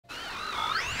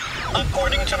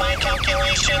According to my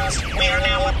calculations, we are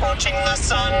now approaching the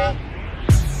sun.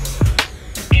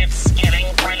 It's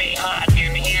getting pretty hot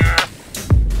in here.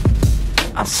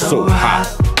 I'm so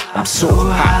hot, I'm so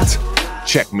hot.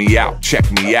 Check me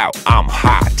out, I'm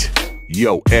hot.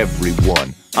 Yo,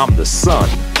 everyone, I'm the sun.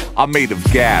 I'm made of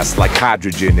gas like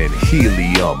hydrogen and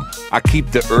helium. I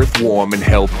keep the earth warm and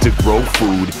help to grow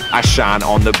food. I shine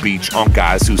on the beach on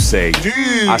guys who say,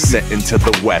 I set into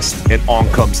the west and on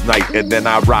comes night. And then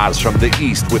I rise from the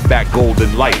east with that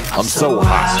golden light. I'm so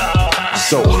hot,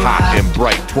 so hot and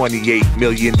bright, 28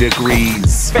 million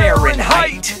degrees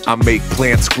Fahrenheit. I make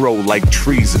plants grow like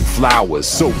trees and flowers,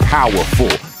 so powerful.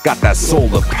 Got that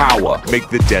solar power, make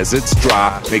the deserts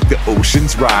dry, make the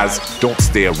oceans rise. Don't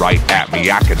stare right at me,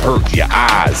 I can hurt your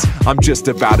eyes. I'm just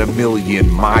about 1,000,000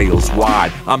 miles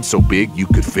wide. I'm so big you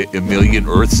could fit 1,000,000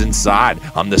 Earths inside.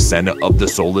 I'm the center of the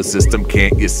solar system,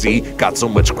 can't you see? Got so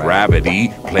much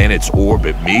gravity, planets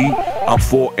orbit me. I'm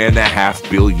 4.5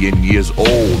 billion years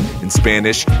old. In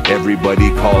Spanish,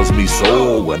 everybody calls me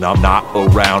Sol. When I'm not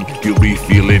around, you'll be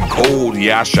feeling cold.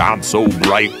 Yeah, I shine so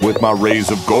bright with my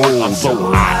rays of gold. I'm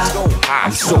so hot.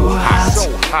 I'm so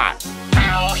hot.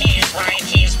 Oh, he's right,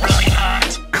 he's really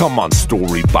hot. Come on,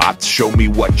 StoryBots, show me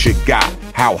what you got.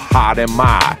 How hot am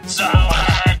I? So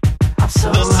hot. The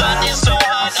sun is so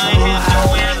hot, I have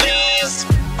to wear